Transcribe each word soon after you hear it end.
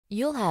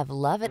You'll have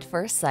love at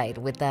first sight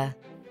with the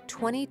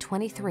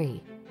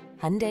 2023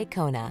 Hyundai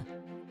Kona.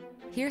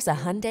 Here's a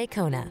Hyundai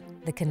Kona,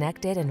 the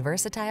connected and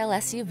versatile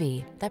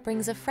SUV that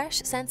brings a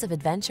fresh sense of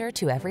adventure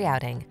to every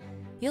outing.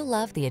 You'll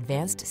love the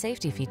advanced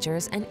safety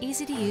features and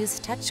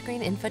easy-to-use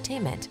touchscreen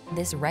infotainment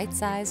this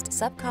right-sized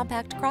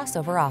subcompact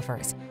crossover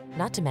offers,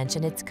 not to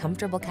mention its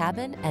comfortable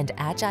cabin and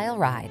agile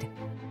ride.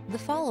 The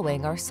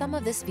following are some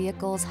of this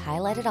vehicle's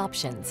highlighted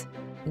options: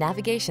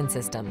 navigation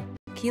system,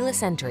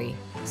 keyless entry,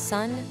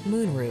 sun,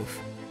 moonroof,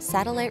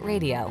 satellite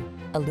radio,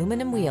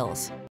 aluminum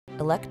wheels,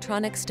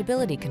 electronic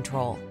stability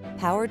control,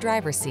 power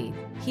driver seat,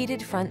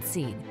 heated front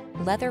seat,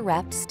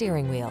 leather-wrapped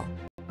steering wheel,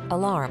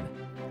 alarm.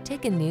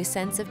 Take a new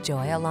sense of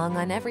joy along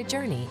on every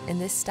journey in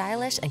this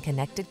stylish and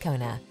connected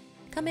Kona.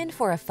 Come in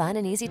for a fun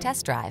and easy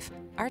test drive.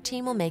 Our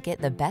team will make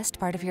it the best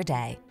part of your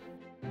day.